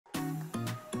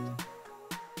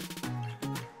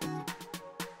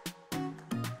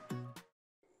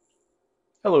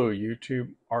Hello,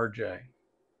 YouTube, RJ.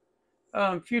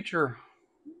 Future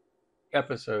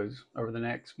episodes over the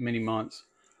next many months.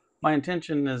 My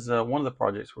intention is one of the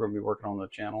projects we're going to be working on the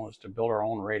channel is to build our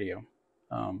own radio.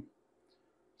 Um,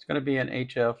 it's going to be an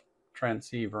HF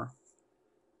transceiver,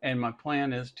 and my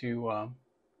plan is to,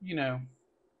 you know,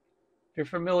 if you're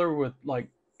familiar with like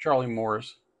Charlie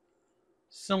Moore's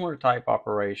similar type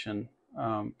operation,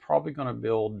 probably going to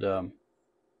build.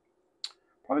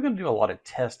 Probably going to do a lot of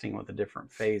testing with the different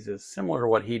phases, similar to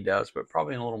what he does, but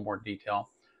probably in a little more detail.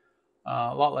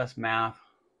 A lot less math.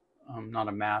 I'm not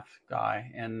a math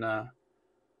guy, and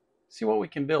see what we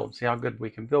can build, see how good we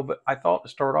can build. But I thought to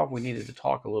start off, we needed to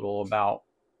talk a little about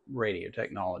radio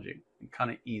technology and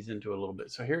kind of ease into it a little bit.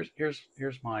 So here's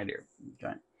my idea.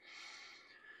 Okay,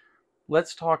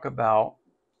 let's talk about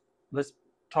let's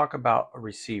talk about a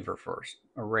receiver first,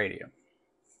 a radio,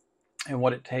 and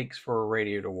what it takes for a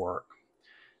radio to work.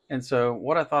 And so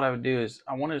what I thought I would do is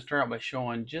I wanted to start out by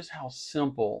showing just how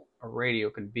simple a radio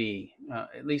can be,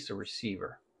 at least a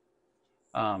receiver.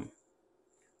 Um,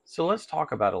 so let's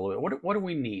talk about it a little bit. What do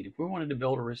we need? If we wanted to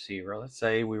build a receiver, let's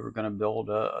say we were going to build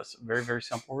a very, very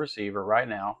simple receiver right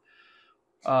now.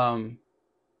 Um,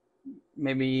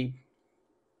 maybe,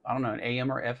 I don't know, an AM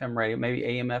or FM radio, maybe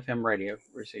AM, FM radio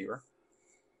receiver.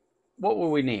 What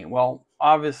would we need? Well,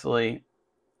 obviously,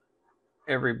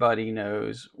 everybody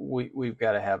knows we've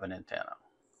got to have an antenna,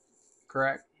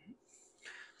 correct?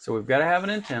 So we've got to have an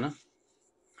antenna.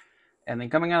 And then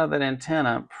coming out of that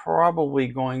antenna, probably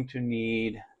going to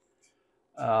need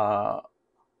an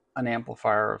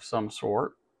amplifier of some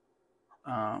sort.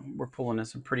 We're pulling in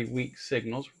some pretty weak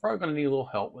signals. We're probably going to need a little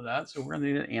help with that. So we're going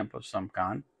to need an amp of some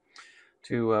kind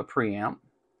to preamp.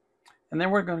 And then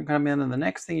we're going to come in, and the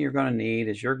next thing you're going to need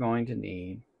is you're going to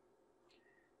need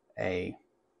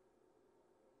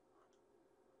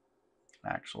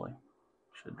actually,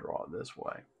 should draw it this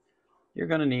way. You're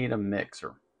going to need a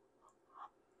mixer.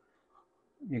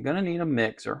 You're going to need a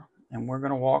mixer, and we're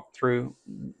going to walk through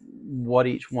what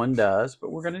each one does,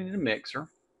 but we're going to need a mixer.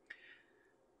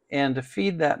 And to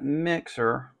feed that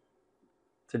mixer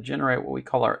to generate what we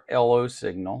call our LO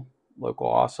signal, local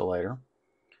oscillator,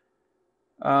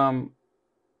 I'm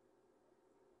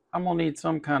going to need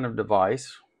some kind of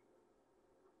device.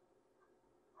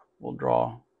 We'll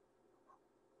draw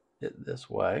it this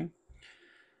way.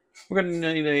 We're going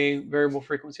to need a variable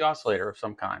frequency oscillator of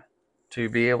some kind to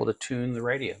be able to tune the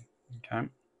radio. Okay.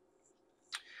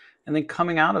 And then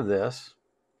coming out of this,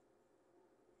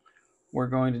 we're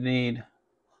going to need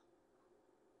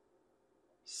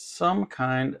some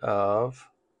kind of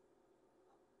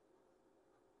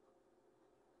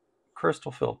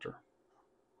crystal filter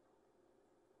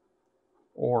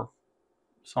or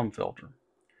some filter.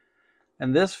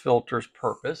 And this filter's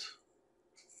purpose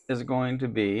is going to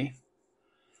be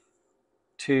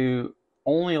to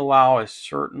only allow a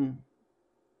certain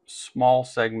small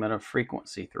segment of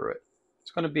frequency through it.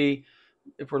 It's going to be,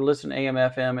 if we're listening to AM,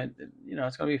 FM,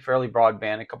 it's going to be fairly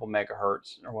broadband, a couple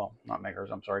megahertz, or well, not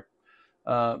megahertz, I'm sorry,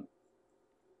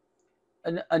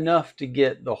 enough to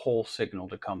get the whole signal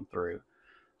to come through.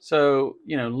 So,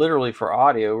 literally for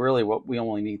audio, really what we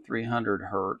only need 300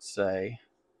 hertz, say,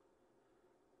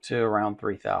 to around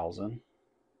 3,000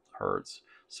 hertz.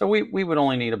 So we would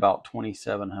only need about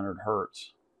 2,700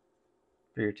 hertz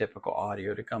for your typical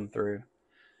audio to come through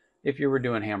if you were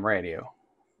doing ham radio.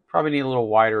 Probably need a little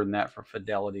wider than that for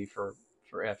fidelity for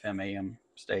FM, AM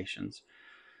stations.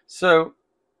 So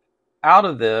out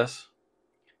of this,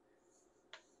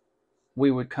 we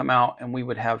would come out and we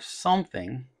would have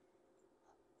some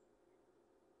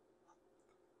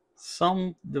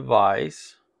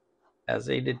device as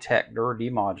a detector or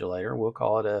demodulator. We'll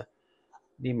call it a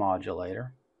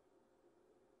demodulator.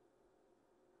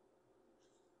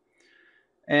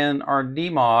 And our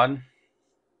demod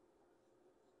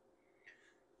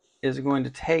is going to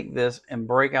take this and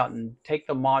break out and take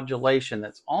the modulation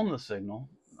that's on the signal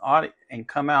and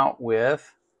come out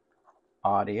with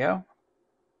audio.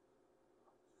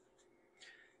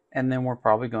 And then we're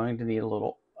probably going to need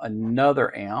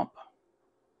another amp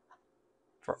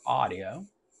for audio.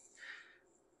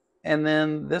 And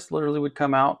then this literally would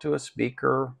come out to a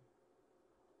speaker.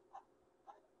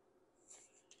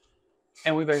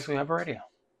 And we basically have a radio.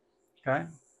 Okay.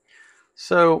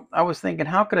 So I was thinking,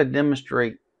 how could I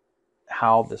demonstrate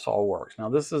how this all works? Now,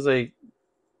 this is a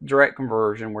direct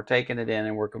conversion. We're taking it in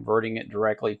and we're converting it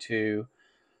directly to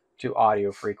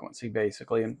audio frequency,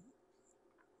 basically. And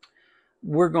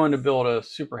we're going to build a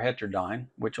super heterodyne,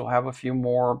 which will have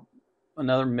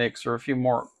another mixer, a few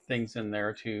more things in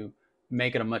there to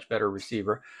make it a much better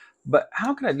receiver. But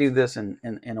how can I do this in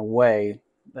a way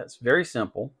that's very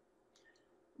simple,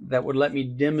 that would let me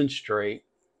demonstrate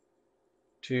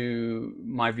to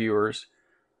my viewers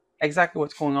exactly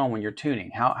what's going on when you're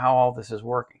tuning, how all this is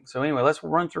working. So anyway, let's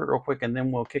run through it real quick and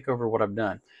then we'll kick over what I've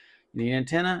done. You need an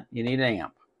antenna, you need an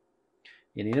amp,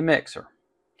 you need a mixer,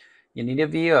 you need a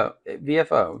VFO.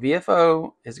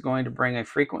 VFO is going to bring a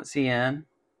frequency in,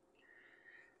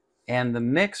 and the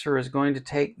mixer is going to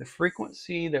take the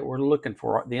frequency that we're looking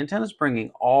for. The antenna is bringing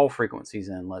all frequencies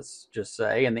in, let's just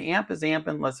say, and the amp is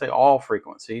amping, let's say, all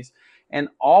frequencies, and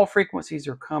all frequencies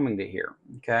are coming to here,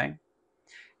 okay?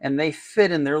 And they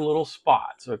fit in their little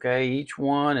spots, okay? Each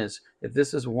one is, if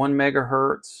this is 1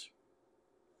 megahertz,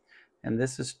 and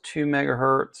this is 2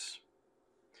 megahertz,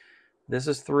 this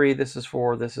is 3, this is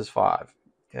 4, this is 5,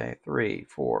 okay? 3,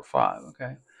 4, 5,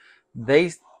 okay?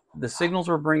 The signals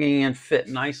we're bringing in fit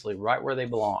nicely right where they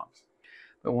belong.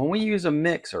 But when we use a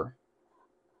mixer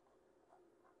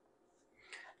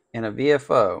and a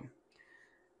VFO,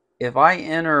 if I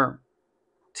enter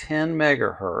 10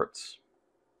 megahertz,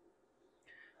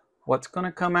 what's going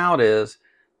to come out is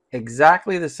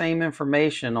exactly the same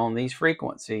information on these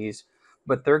frequencies,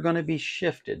 but they're going to be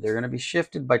shifted. They're going to be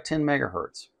shifted by 10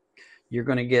 megahertz. You're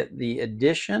going to get the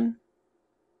addition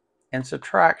and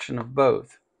subtraction of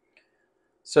both.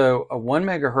 So a 1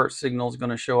 megahertz signal is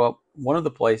going to show up, one of the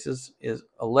places is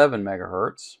 11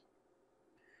 megahertz.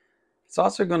 It's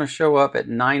also going to show up at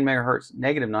 9 megahertz,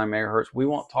 negative 9 megahertz. We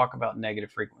won't talk about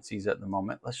negative frequencies at the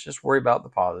moment. Let's just worry about the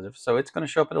positive. So it's going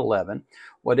to show up at 11.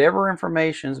 Whatever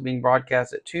information is being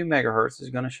broadcast at 2 megahertz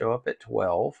is going to show up at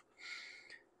 12.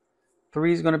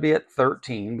 3 is going to be at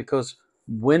 13, because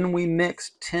when we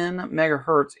mix 10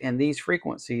 megahertz and these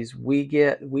frequencies, we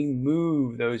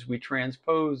move those, we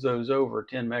transpose those over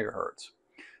 10 megahertz.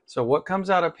 So what comes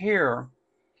out up here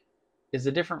is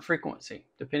a different frequency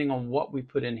depending on what we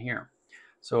put in here.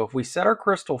 So if we set our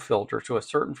crystal filter to a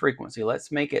certain frequency,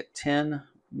 let's make it 10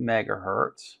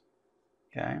 megahertz,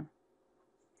 okay?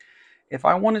 If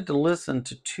I wanted to listen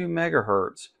to 2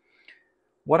 megahertz,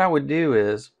 what I would do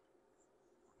is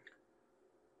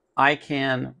I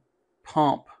can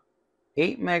pump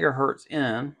 8 megahertz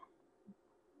in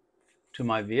to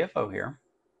my VFO here.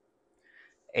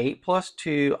 8 plus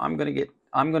 2, I'm going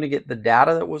to get the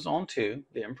data that was on 2,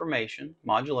 the information,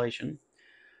 modulation,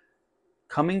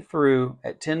 coming through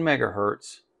at 10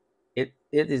 megahertz. It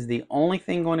is the only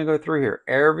thing going to go through here.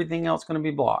 Everything else is going to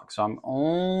be blocked. So I'm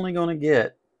only going to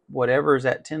get whatever is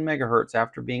at 10 megahertz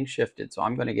after being shifted. So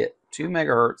I'm going to get 2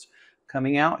 megahertz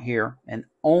coming out here, and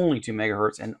only 2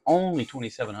 megahertz, and only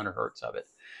 2700 hertz of it.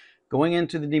 Going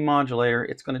into the demodulator,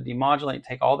 it's going to demodulate,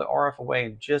 take all the RF away,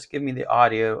 and just give me the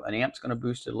audio. An amp's going to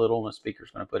boost it a little, and a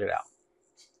speaker's going to put it out.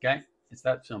 Okay? It's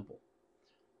that simple.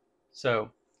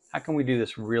 So how can we do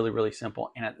this really, really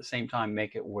simple and at the same time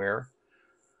make it where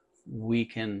we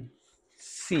can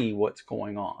see what's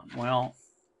going on? Well,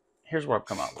 here's what I've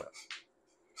come up with.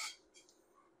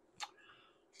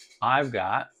 I've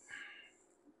got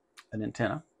an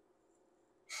antenna.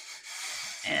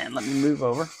 And let me move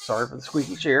over. Sorry for the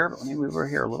squeaky chair, but let me move over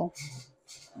here a little.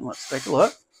 And let's take a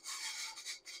look.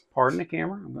 Pardon the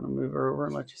camera. I'm going to move her over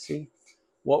and let you see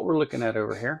what we're looking at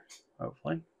over here,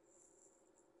 hopefully.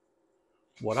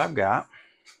 What I've got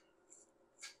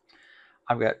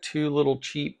 2 little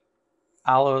cheap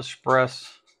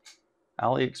AliExpress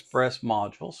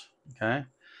modules. Okay.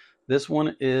 This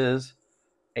one is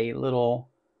a little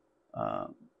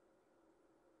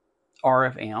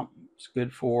RF amp. It's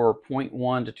good for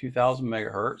 0.1 to 2000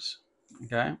 megahertz.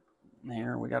 Okay,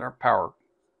 here we got our power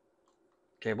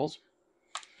cables.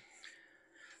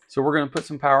 So we're going to put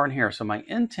some power in here. So my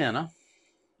antenna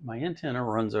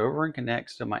runs over and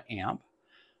connects to my amp,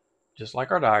 just like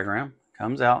our diagram.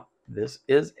 Comes out. This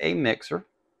is a mixer.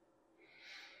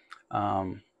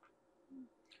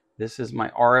 This is my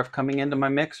RF coming into my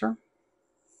mixer.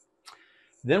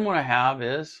 Then what I have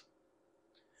is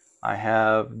I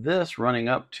have this running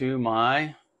up to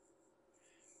my,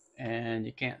 and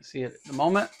you can't see it at the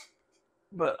moment,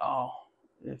 but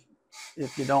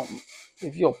if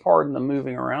you'll pardon the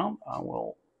moving around, I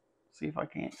will see if I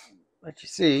can't let you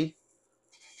see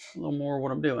a little more of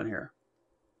what I'm doing here.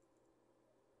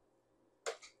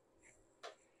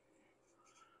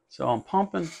 So I'm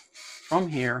pumping from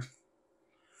here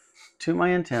to my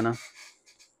antenna,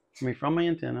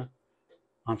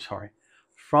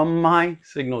 from my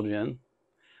signal gen.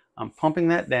 I'm pumping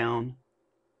that down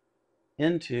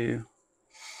into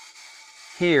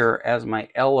here as my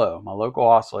LO, my local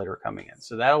oscillator coming in.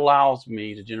 So that allows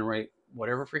me to generate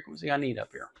whatever frequency I need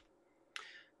up here.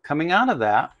 Coming out of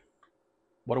that,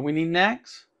 what do we need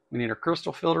next? We need our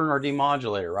crystal filter and our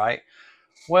demodulator, right?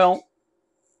 Well,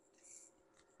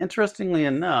 interestingly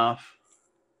enough,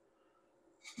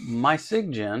 My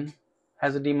SIGGEN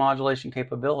has a demodulation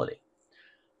capability.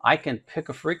 I can pick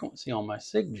a frequency on my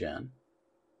SIGGEN,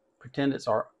 pretend it's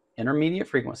our intermediate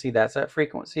frequency. That's that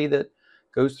frequency that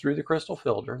goes through the crystal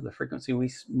filter, the frequency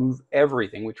we move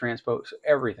everything, we transpose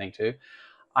everything to.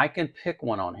 I can pick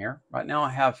one on here. Right now I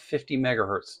have 50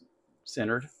 megahertz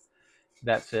centered.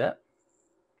 That's it.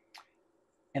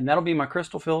 And that'll be my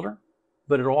crystal filter,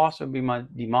 but it'll also be my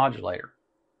demodulator.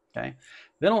 Okay.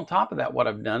 Then on top of that, what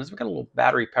I've done is we've got a little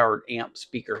battery powered amp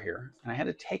speaker here. And I had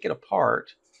to take it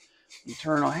apart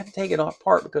and I had to take it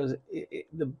apart because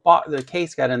the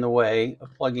case got in the way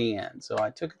of plugging in. So I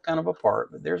took it kind of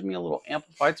apart, but there's me a little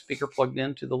amplified speaker plugged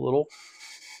into the little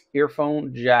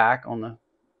earphone jack on the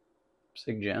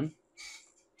SIGGEN.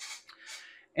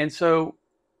 And so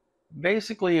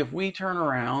basically, if we turn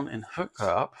around and hook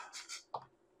up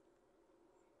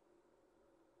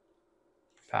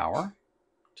power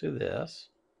to this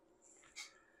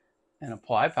and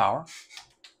apply power,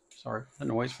 sorry for the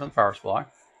noise from the power supply,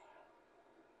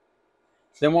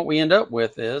 then what we end up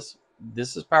with is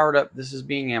this is powered up, this is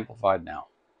being amplified now.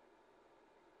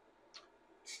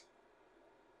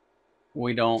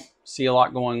 We don't see a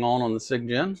lot going on the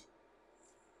SIGGEN.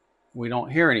 We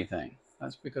don't hear anything.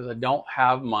 That's because I don't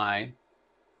have my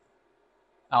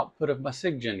output of my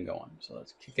SIGGEN going. So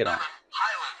let's kick it on.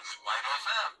 Highlands, Light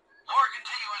FM. More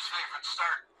continuous favorites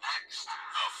start next.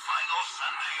 The final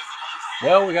Sunday of the month.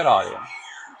 Well, we got audio.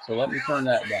 So let me turn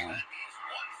that down.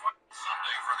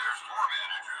 Sunday for their store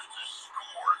managers to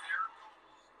score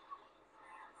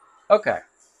their... Okay.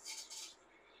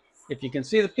 If you can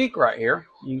see the peak right here,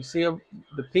 you can see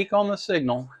the peak on the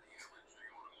signal.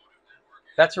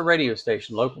 That's a radio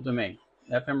station local to me,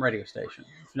 FM radio station.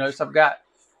 If you notice, I've got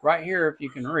right here, if you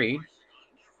can read,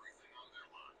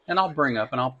 and I'll bring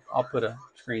up and I'll put a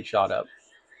screenshot up.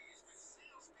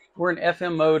 We're in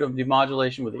FM mode of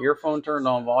demodulation with the earphone turned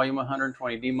on, volume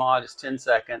 120, demod is 10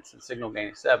 seconds, and signal gain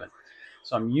is 7.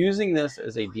 So I'm using this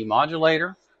as a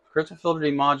demodulator, crystal filter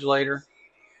demodulator.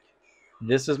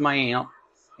 This is my amp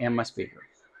and my speaker.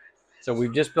 So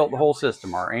we've just built the whole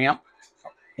system, our amp,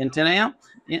 antenna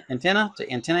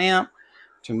to antenna amp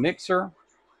to mixer.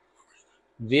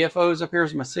 VFOs up here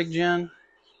is my SIGGEN.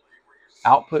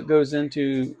 Output goes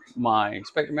into my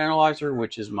spectrum analyzer,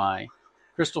 which is my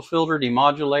crystal filter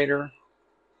demodulator.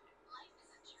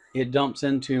 It dumps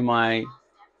into my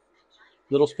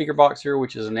little speaker box here,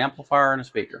 which is an amplifier and a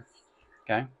speaker.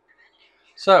 Okay.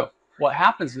 So what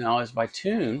happens now is if I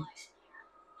tune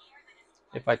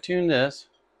this,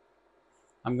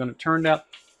 I'm going to turn down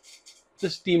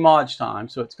this demod time.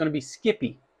 So it's going to be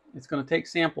skippy. It's going to take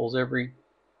samples every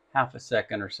half a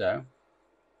second or so.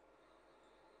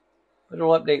 But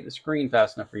it'll update the screen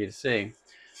fast enough for you to see.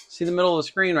 See the middle of the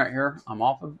screen right here? I'm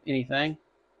off of anything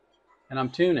and I'm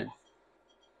tuning.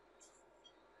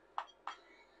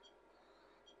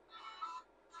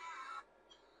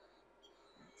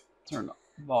 Turn the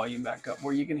volume back up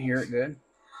where you can hear it good.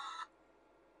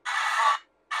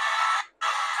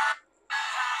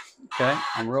 Okay,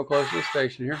 I'm real close to the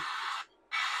station here.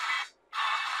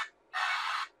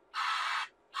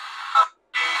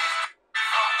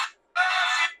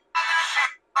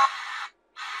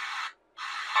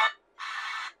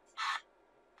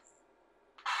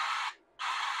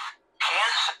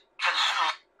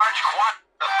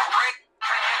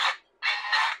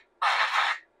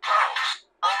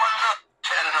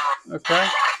 Okay.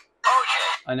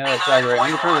 I know it's aggravating. I'm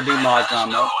going to turn the demod on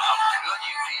though.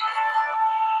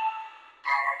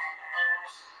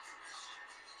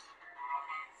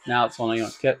 Now it's only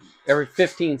going to kick every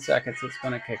 15 seconds. It's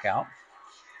going to kick out.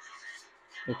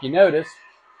 If you notice,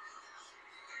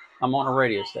 I'm on a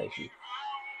radio station.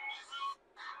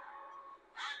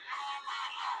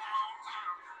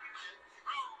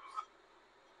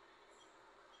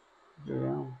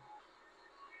 Yeah.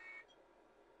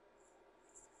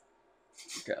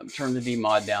 Okay, I'm turning the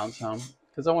demod down some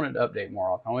because I wanted to update more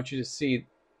often. I want you to see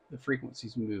the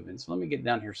frequencies moving. So let me get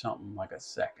down here something like a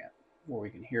second where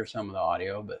we can hear some of the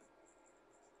audio, but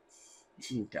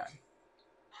okay.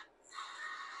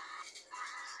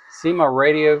 See my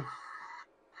radio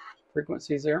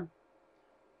frequencies there?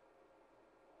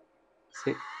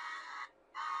 See,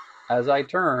 as I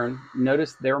turn,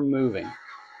 notice they're moving.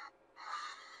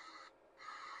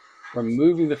 We're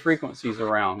moving the frequencies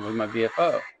around with my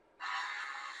VFO.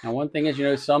 Now, one thing is, you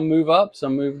know, some move up,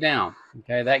 some move down.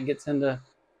 Okay, that gets into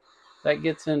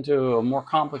a more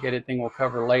complicated thing we'll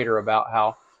cover later about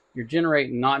how you're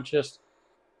generating not just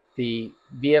the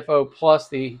VFO plus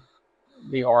the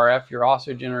RF, you're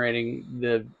also generating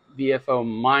the VFO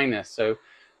minus. So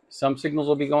some signals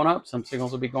will be going up, some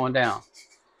signals will be going down.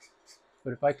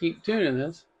 But if I keep tuning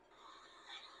this,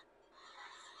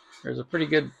 There's a pretty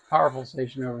good powerful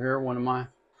station over here. One of my,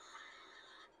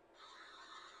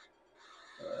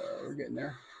 we're getting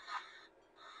there.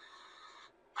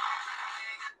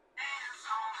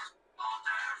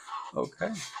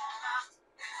 Okay.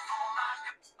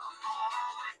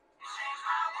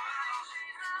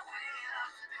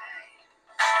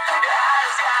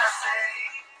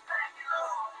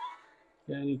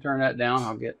 Can you turn that down?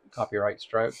 I'll get copyright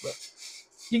strike, but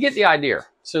you get the idea.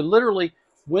 So literally,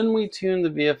 when we tune the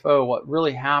VFO, what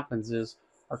really happens is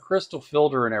our crystal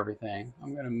filter and everything.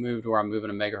 I'm going to move to where I'm moving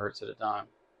a megahertz at a time.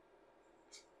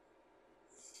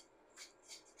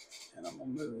 And I'm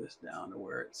going to move this down to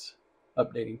where it's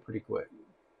updating pretty quick.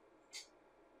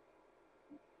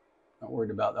 Not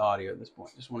worried about the audio at this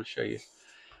point. Just want to show you.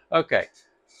 Okay.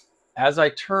 As I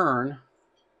turn,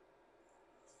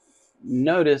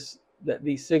 notice that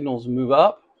these signals move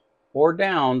up or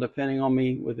down depending on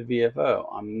me with the VFO.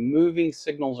 I'm moving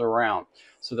signals around.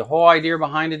 So the whole idea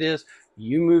behind it is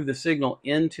you move the signal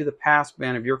into the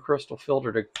passband of your crystal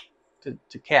filter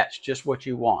to catch just what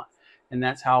you want. And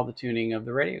that's how the tuning of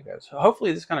the radio goes. So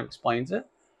hopefully this kind of explains it.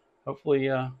 Hopefully,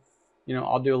 you know,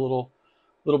 I'll do a little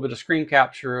bit of screen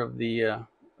capture of the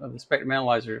spectrum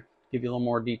analyzer, give you a little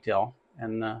more detail,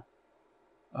 and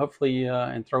hopefully,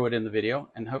 and throw it in the video,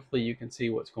 and hopefully you can see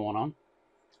what's going on.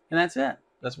 And that's it.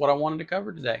 That's what I wanted to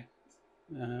cover today.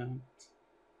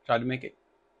 Tried to make it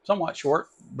somewhat short,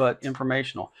 but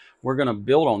informational. We're going to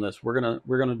build on this. We're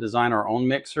going to design our own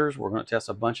mixers. We're going to test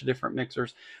a bunch of different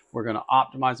mixers. We're going to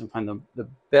optimize and find the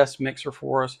best mixer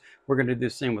for us. We're going to do the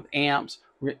same with amps.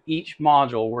 Each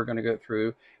module we're going to go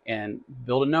through and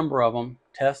build a number of them,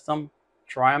 test them,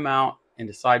 try them out, and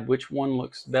decide which one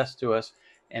looks best to us,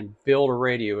 and build a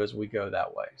radio as we go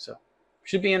that way. So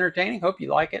should be entertaining. Hope you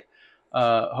like it.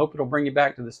 Hope it'll bring you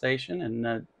back to the station.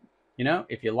 And you know,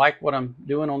 if you like what I'm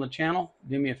doing on the channel,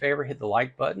 do me a favor, hit the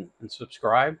like button and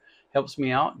subscribe. Helps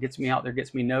me out, gets me out there,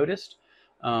 gets me noticed.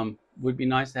 Would be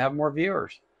nice to have more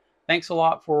viewers. Thanks a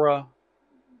lot for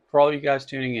all of you guys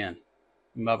tuning in.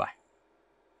 Bye-bye.